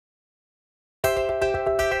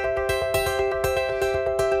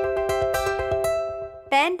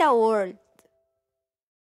Panda World.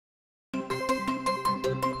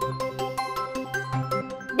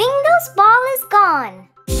 Bingo's ball is gone.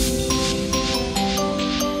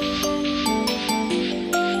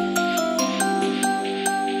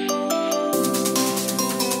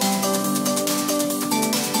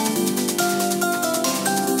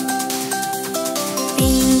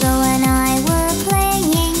 Bingo and I were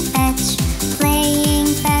playing fetch,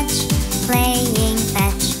 playing fetch, playing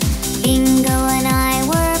fetch. Bingo and I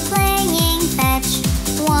were playing fetch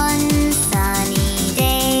one sunny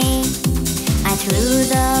day. I threw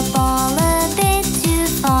the ball a bit too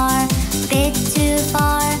far, bit too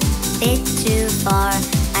far, bit too far.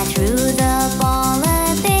 I threw the ball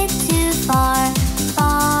a bit too far,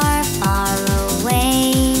 far, far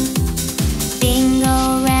away.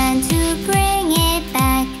 Bingo ran to bring it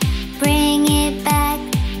back, bring it back,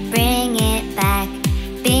 bring it back.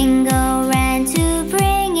 Bingo ran to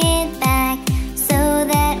bring it back so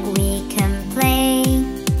that we can play.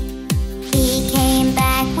 He came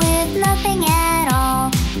back with nothing at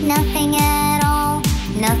all, nothing at all,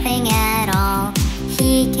 nothing at all.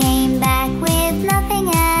 He came back with nothing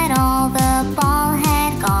at all. The ball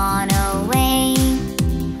had gone away.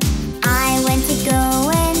 I went to go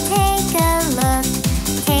and take a look,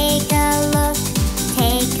 take a look,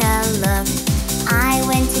 take a look. I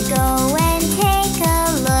went to go and take a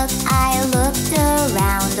look. I looked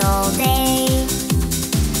around all day.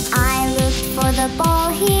 I looked for the ball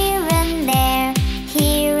here and there,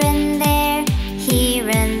 here and there, here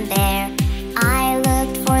and there. I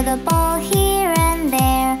looked for the ball here and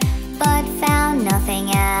there, but found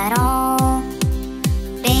nothing at all.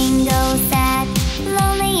 Bingo sat,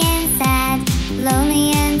 lonely and sad,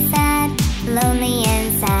 lonely and sad, lonely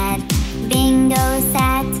and sad. Bingo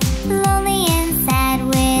sat, lonely and sad,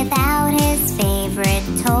 without his favorite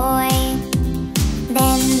toy.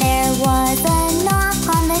 Then there was a knock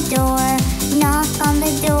on the door, knock on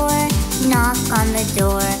the door, knock on the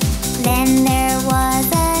door. Then there was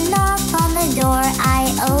a knock on the door. I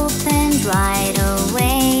opened right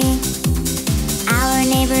away. Our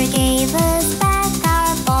neighbor gave us back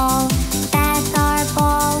our ball, back our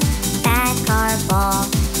ball, back our ball.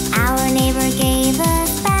 Our neighbor gave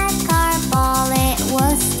us back our ball. It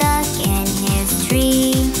was stuck in his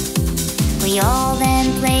tree. We all